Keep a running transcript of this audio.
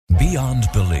Beyond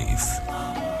Belief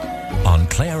on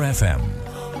Clare FM.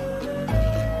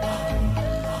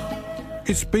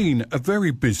 It's been a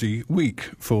very busy week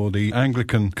for the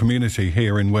Anglican community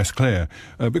here in West Clare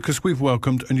because we've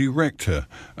welcomed a new rector,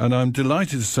 and I'm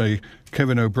delighted to say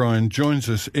Kevin O'Brien joins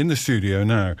us in the studio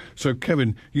now. So,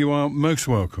 Kevin, you are most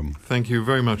welcome. Thank you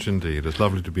very much indeed. It's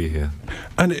lovely to be here.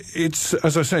 And it's,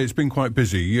 as I say, it's been quite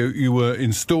busy. You were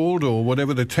installed, or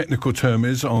whatever the technical term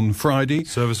is, on Friday.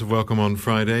 Service of welcome on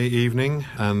Friday evening,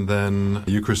 and then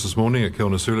Eucharist this morning at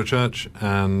Kilnasula Church,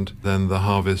 and then the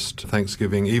Harvest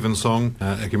Thanksgiving Evensong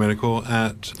Ecumenical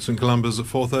at St Columba's at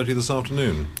 4:30 this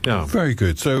afternoon. Yeah. Very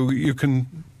good. So you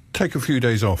can take a few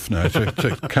days off now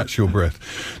to catch your breath.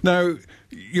 Now,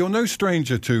 you're no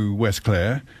stranger to West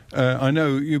Clare. I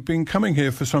know you've been coming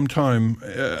here for some time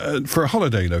for a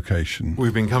holiday location.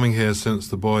 We've been coming here since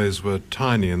the boys were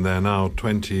tiny, and they're now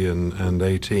 20 and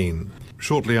 18.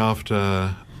 Shortly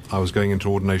after I was going into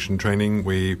ordination training,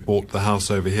 we bought the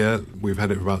house over here. We've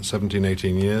had it for about 17,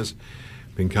 18 years.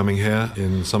 Been coming here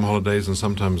in some holidays and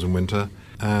sometimes in winter.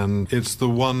 And it's the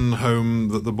one home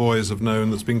that the boys have known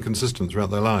that's been consistent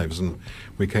throughout their lives. And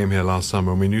we came here last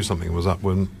summer and we knew something was up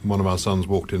when one of our sons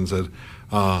walked in and said,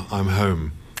 I'm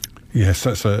home. Yes,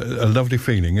 that's a lovely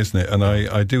feeling, isn't it? And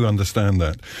I do understand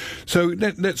that. So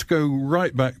let's go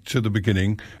right back to the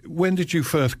beginning. When did you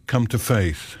first come to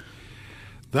faith?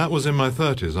 That was in my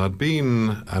 30s. I'd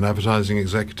been an advertising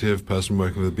executive, person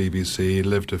working with the BBC,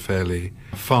 lived a fairly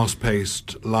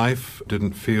fast-paced life,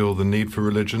 didn't feel the need for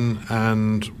religion,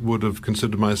 and would have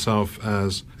considered myself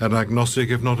as an agnostic,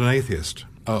 if not an atheist.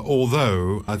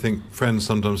 Although I think friends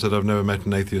sometimes said I've never met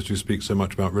an atheist who speaks so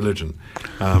much about religion.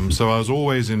 So I was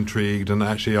always intrigued, and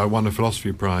actually I won a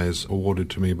philosophy prize awarded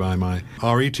to me by my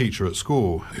RE teacher at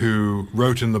school, who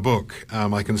wrote in the book,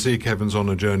 I can see Kevin's on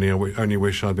a journey, I only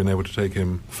wish I'd been able to take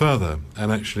him further.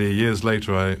 And actually years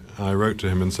later I wrote to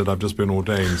him and said I've just been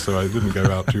ordained, so I didn't go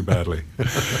out too badly.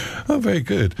 Oh, very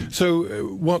good. So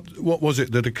what was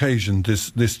it that occasioned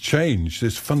this change,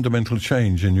 this fundamental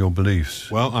change in your beliefs?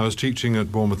 Well, I was teaching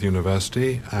at Bournemouth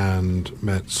University and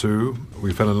met Sue.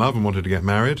 We fell in love and wanted to get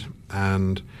married,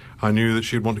 and I knew that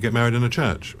she'd want to get married in a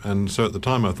church. And so at the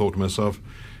time I thought to myself,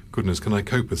 goodness, can I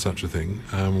cope with such a thing?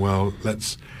 Well,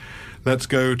 let's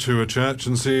go to a church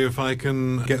and see if I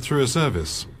can get through a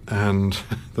service. And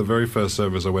the very first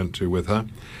service I went to with her,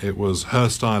 it was her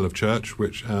style of church,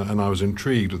 and I was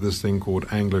intrigued at this thing called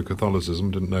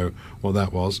Anglo-Catholicism, didn't know what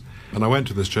that was. And I went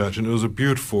to this church, and it was a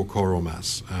beautiful choral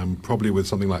mass, probably with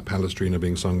something like Palestrina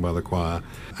being sung by the choir.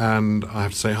 And I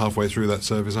have to say, halfway through that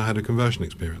service, I had a conversion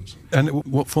experience. And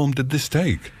what form did this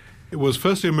take? It was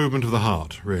firstly a movement of the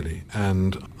heart, really.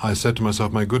 And I said to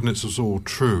myself, my goodness, it's all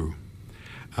true.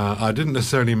 I didn't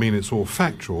necessarily mean it's all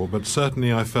factual, but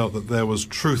certainly I felt that there was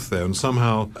truth there, and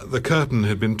somehow the curtain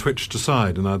had been twitched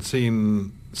aside and I'd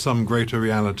seen some greater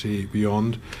reality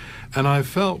beyond, and I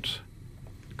felt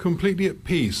completely at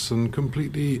peace and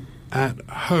completely at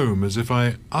home, as if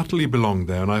I utterly belonged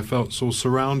there, and I felt so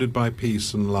surrounded by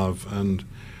peace and love. And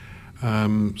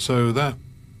so that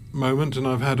moment, and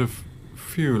I've had a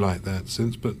few like that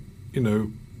since, but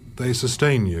they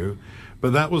sustain you.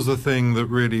 But that was the thing that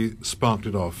really sparked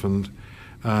it off. And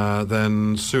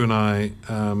then Sue and I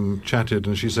chatted,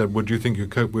 and she said, would you think you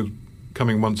cope with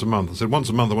coming once a month? I said,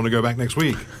 once a month, I want to go back next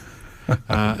week.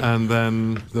 And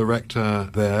then the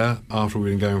rector there, after we'd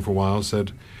been going for a while,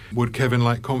 said, would Kevin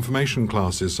like confirmation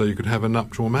classes so you could have a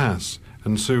nuptial mass?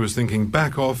 And Sue was thinking,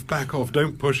 back off,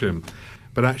 don't push him.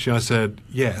 But actually I said,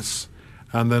 yes.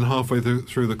 And then halfway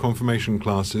through the confirmation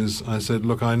classes, I said,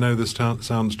 look, I know this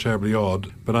sounds terribly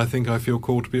odd, but I think I feel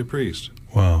called to be a priest.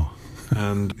 Wow.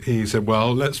 And he said,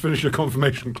 well, let's finish your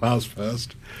confirmation class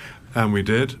first. And we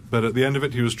did. But at the end of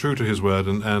it, he was true to his word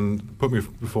and put me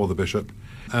before the bishop.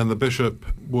 And the bishop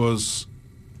was,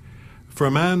 for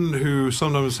a man who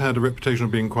sometimes had a reputation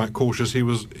of being quite cautious,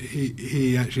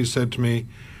 he actually said to me,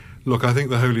 look, I think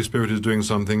the Holy Spirit is doing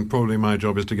something. Probably my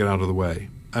job is to get out of the way.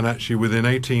 And actually, within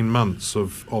 18 months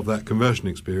of that conversion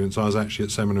experience, I was actually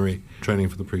at seminary training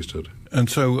for the priesthood. And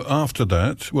so after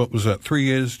that, what was that, 3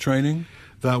 years training?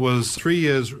 That was 3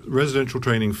 years residential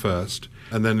training first,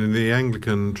 and then in the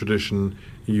Anglican tradition,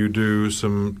 you do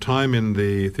some time in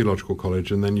the theological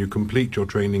college, and then you complete your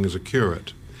training as a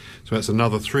curate. So that's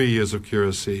another 3 years of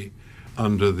curacy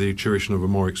under the tuition of a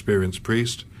more experienced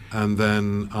priest. And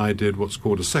then I did what's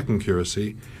called a second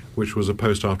curacy, which was a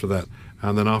post after that.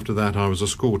 And then after that, I was a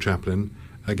school chaplain,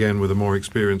 again with a more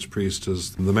experienced priest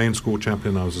as the main school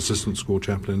chaplain. I was assistant school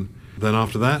chaplain. Then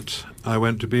after that, I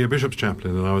went to be a bishop's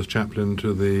chaplain, and I was chaplain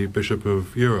to the Bishop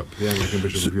of Europe, the Anglican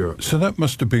Bishop of Europe. So that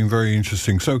must have been very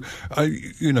interesting. So,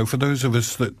 for those of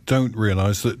us that don't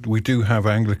realise that we do have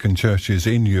Anglican churches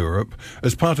in Europe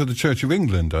as part of the Church of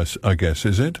England, I guess,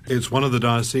 is it? It's one of the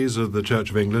dioceses of the Church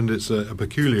of England. It's a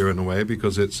peculiar in a way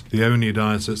because it's the only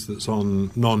diocese that's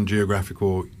on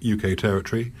non-geographical UK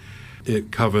territory.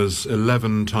 It covers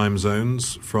 11 time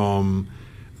zones from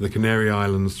the Canary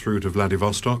Islands through to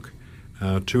Vladivostok.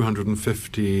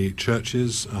 250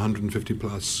 churches, 150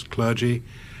 plus clergy.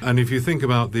 And if you think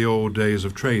about the old days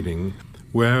of trading,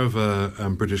 wherever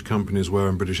British companies were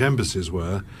and British embassies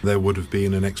were, there would have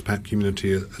been an expat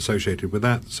community associated with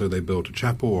that. So they built a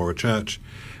chapel or a church,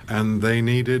 and they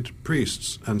needed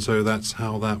priests. And so that's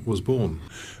how that was born.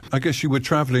 I guess you were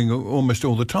travelling almost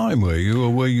all the time, were you? Or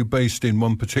were you based in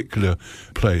one particular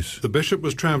place? The bishop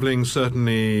was travelling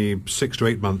certainly 6 to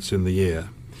 8 months in the year.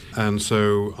 And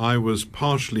so I was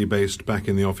partially based back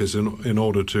in the office in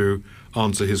order to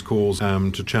answer his calls,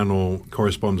 to channel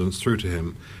correspondence through to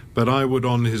him. But I would,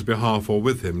 on his behalf or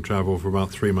with him, travel for about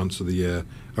 3 months of the year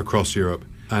across Europe.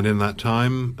 And in that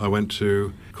time, I went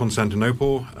to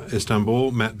Constantinople,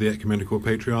 Istanbul, met the Ecumenical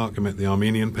Patriarch, I met the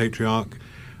Armenian Patriarch,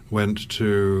 went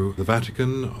to the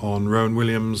Vatican on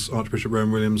Archbishop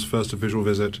Rowan Williams' first official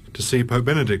visit to see Pope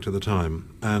Benedict at the time,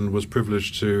 and was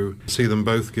privileged to see them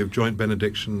both give joint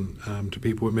benediction to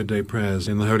people with midday prayers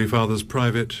in the Holy Father's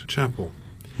private chapel.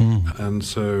 And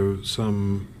so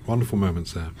some wonderful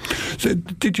moments there. So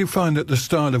did you find that the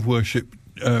style of worship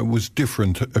was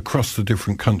different across the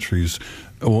different countries,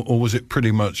 or was it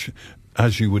pretty much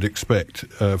as you would expect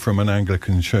from an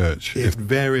Anglican church? It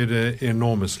varied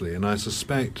enormously, and I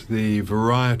suspect the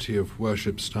variety of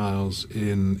worship styles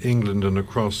in England and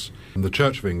across the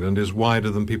Church of England is wider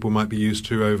than people might be used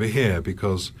to over here,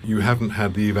 because you haven't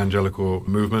had the evangelical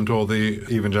movement or the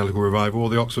evangelical revival or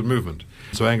the Oxford movement.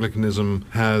 So Anglicanism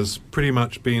has pretty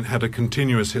much had a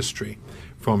continuous history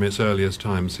from its earliest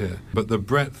times here. But the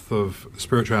breadth of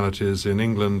spiritualities in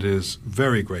England is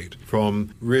very great,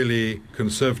 from really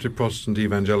conservative Protestant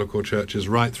evangelical churches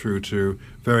right through to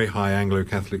very high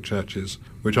Anglo-Catholic churches,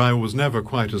 which I was never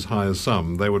quite as high as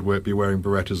some. They would be wearing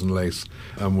berettas and lace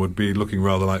and would be looking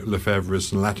rather like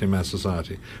Lefebvre's and Latin Mass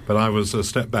Society. But I was a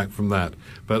step back from that.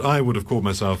 But I would have called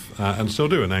myself, and still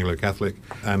do, an Anglo-Catholic,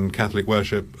 and Catholic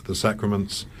worship, the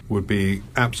sacraments, would be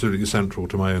absolutely central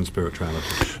to my own spirituality.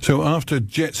 So after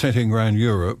jet-setting around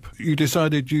Europe, you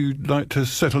decided you'd like to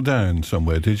settle down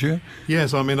somewhere, did you?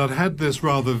 Yes, I mean, I'd had this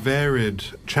rather varied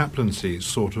chaplaincy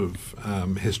sort of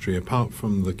history, apart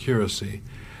from the curacy.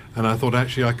 And I thought,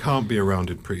 actually, I can't be a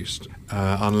rounded priest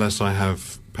unless I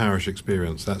have parish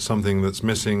experience. That's something that's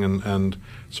missing, and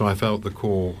so I felt the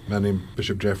call. A man named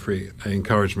Bishop Jeffrey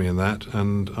encouraged me in that,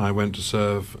 and I went to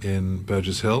serve in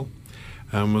Burgess Hill,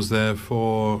 and was there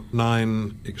for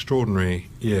 9 extraordinary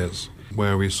years,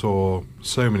 where we saw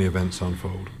so many events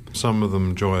unfold, some of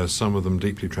them joyous, some of them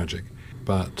deeply tragic.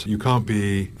 But you can't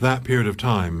be that period of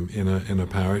time in a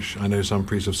parish. I know some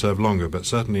priests have served longer, but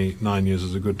certainly 9 years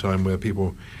is a good time where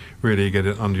people really get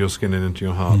it under your skin and into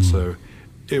your heart. So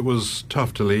it was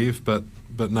tough to leave, but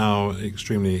now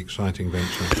extremely exciting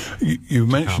venture. You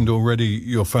mentioned already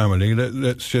your family.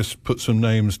 Let's just put some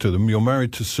names to them. You're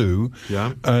married to Sue,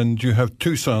 yeah, and you have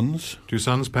 2 sons. 2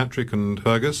 sons, Patrick and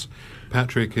Fergus.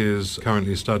 Patrick is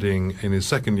currently studying in his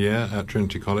 2nd year at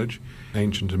Trinity College,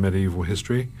 Ancient and Medieval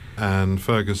History, and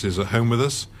Fergus is at home with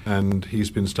us, and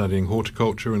he's been studying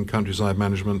horticulture and countryside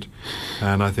management,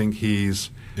 and I think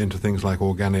he's into things like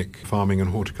organic farming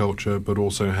and horticulture, but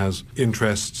also has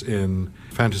interests in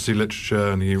fantasy literature,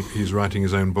 and he's writing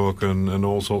his own book and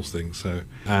all sorts of things. So,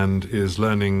 and is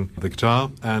learning the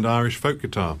guitar and Irish folk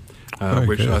guitar,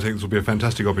 which good. I think this will be a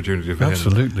fantastic opportunity for him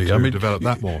to develop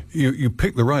that more. You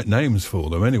picked the right names for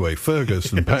them anyway,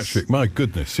 Fergus and Yes. Patrick, my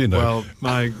goodness, you know. Well,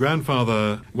 my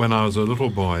grandfather, when I was a little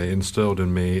boy, instilled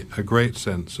in me a great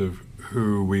sense of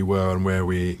who we were and where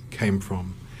we came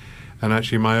from. And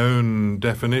actually my own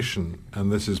definition,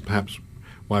 and this is perhaps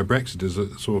why Brexit is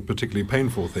a sort of particularly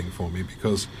painful thing for me,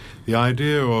 because the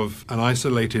idea of an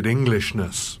isolated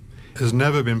Englishness has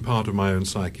never been part of my own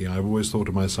psyche. I've always thought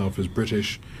of myself as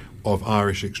British, of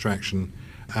Irish extraction,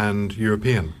 and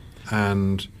European.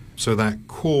 And so that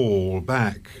call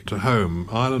back to home,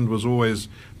 Ireland was always,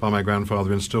 by my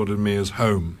grandfather, instilled in me as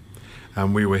home.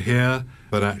 And we were here,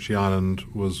 but actually Ireland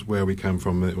was where we came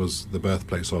from. It was the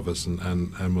birthplace of us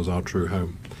and was our true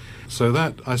home. So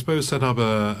that, I suppose, set up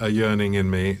a yearning in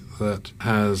me that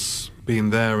has been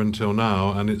there until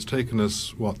now, and it's taken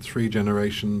us, 3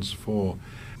 generations for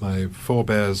My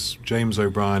forebears, James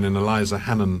O'Brien and Eliza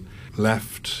Hannon,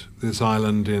 left this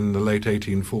island in the late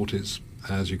 1840s,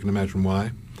 as you can imagine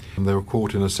why. And they were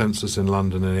caught in a census in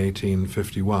London in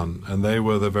 1851, and they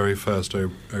were the very first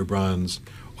O'Briens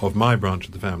of my branch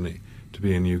of the family to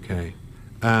be in UK.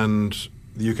 And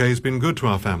the UK has been good to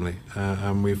our family,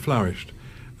 and we've flourished.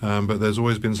 But there's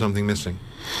always been something missing.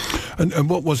 And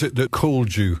what was it that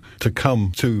called you to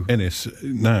come to Ennis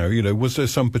now? You know, was there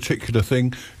some particular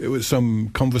thing? It was some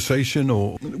conversation,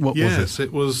 or what was it? Yes,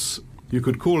 it was. You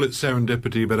could call it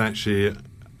serendipity, but actually,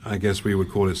 I guess we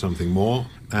would call it something more.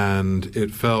 And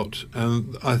it felt,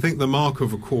 and I think the mark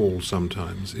of a call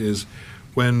sometimes is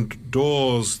when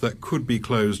doors that could be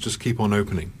closed just keep on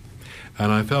opening.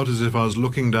 And I felt as if I was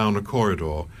looking down a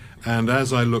corridor, and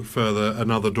as I looked further,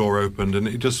 another door opened, and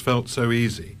it just felt so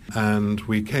easy. And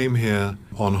we came here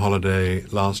on holiday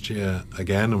last year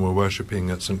again, and we're worshipping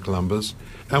at St Columba's.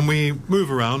 And we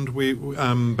move around.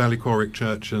 Ballycorrick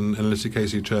Church and Lissy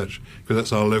Casey Church, because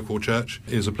that's our local church,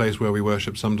 is a place where we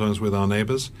worship sometimes with our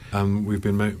neighbours. We've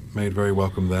been made very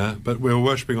welcome there. But we were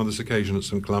worshipping on this occasion at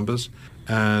St Columba's.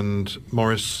 And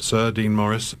Sir Dean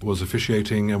Morris was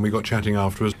officiating, and we got chatting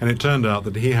afterwards. And it turned out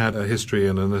that he had a history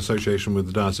and an association with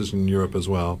the diocese in Europe as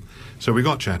well. So we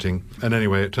got chatting, and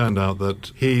anyway, it turned out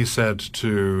that he said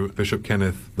to Bishop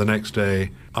Kenneth the next day,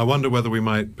 I wonder whether we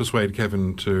might persuade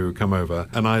Kevin to come over.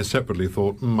 And I separately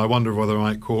thought, I wonder whether I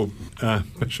might call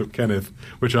Bishop Kenneth,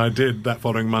 which I did that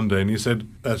following Monday. And he said,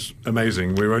 that's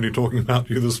amazing, we were only talking about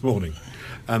you this morning.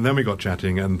 And then we got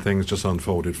chatting, and things just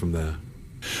unfolded from there.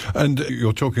 And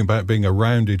you're talking about being a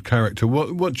rounded character.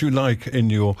 What do you like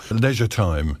in your leisure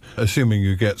time, assuming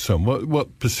you get some?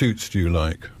 What pursuits do you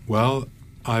like? Well,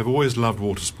 I've always loved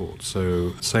water sports,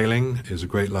 so sailing is a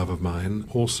great love of mine.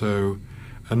 Also,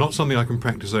 and not something I can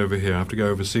practice over here. I have to go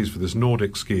overseas for this.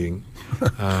 Nordic skiing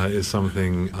is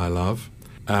something I love.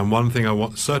 And one thing I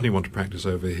certainly want to practice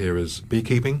over here is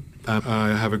beekeeping. I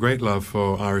have a great love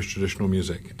for Irish traditional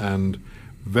music, and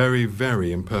very,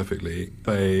 very imperfectly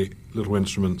play little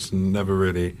instruments and never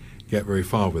really get very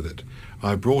far with it.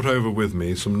 I brought over with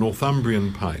me some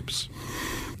Northumbrian pipes,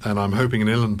 and I'm hoping an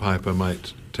uilleann piper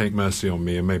might take mercy on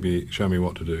me and maybe show me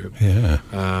what to do. Yeah.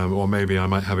 Or maybe I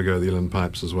might have a go at the uilleann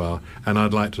pipes as well. And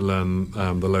I'd like to learn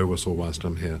the low whistle whilst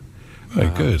I'm here. Very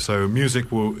good. So music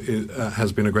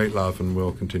has been a great love and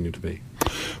will continue to be.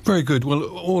 Very good. Well,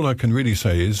 all I can really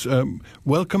say is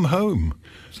welcome home.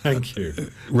 Thank you.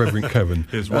 Reverend Kevin.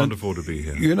 It's wonderful to be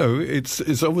here. You know,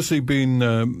 it's obviously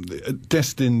been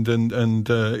destined, and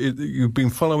you've been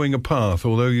following a path,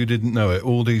 although you didn't know it,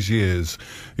 all these years,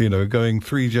 you know, going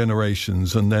 3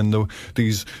 generations, and then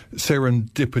these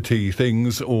serendipity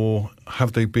things, or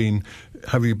have you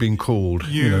been called?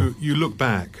 You look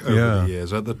back over the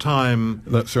years. At the time,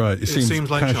 that's right. It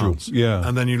seems like casual. Chance. Yeah.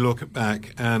 And then you look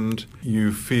back and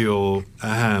you feel a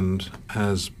hand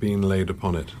has been laid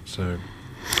upon it. So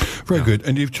very good.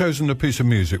 And you've chosen a piece of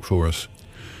music for us.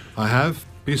 I have.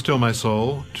 Be Still My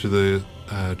Soul, to the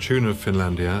tune of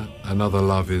Finlandia. Another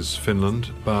Love is Finland.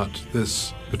 But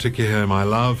this particular hymn I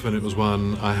love, and it was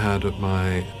one I had at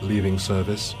my leaving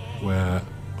service, where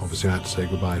obviously I had to say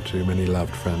goodbye to many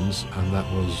loved friends, and that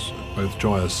was both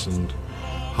joyous and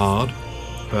hard.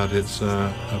 But it's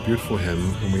a beautiful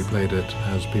hymn, and we played it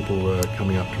as people were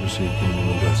coming up to receive communion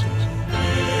and blessings.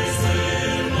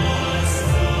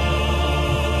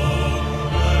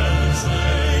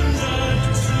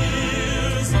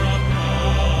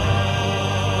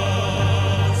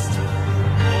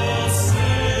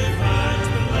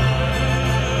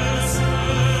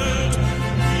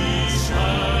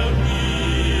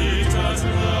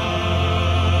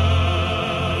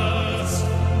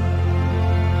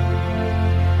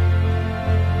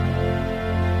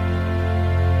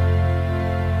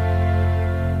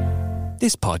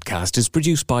 This podcast is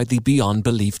produced by the Beyond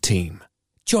Belief team.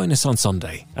 Join us on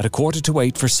Sunday at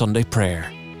 7:45 for Sunday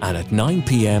prayer and at 9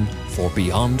 p.m. for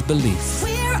Beyond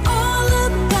Belief.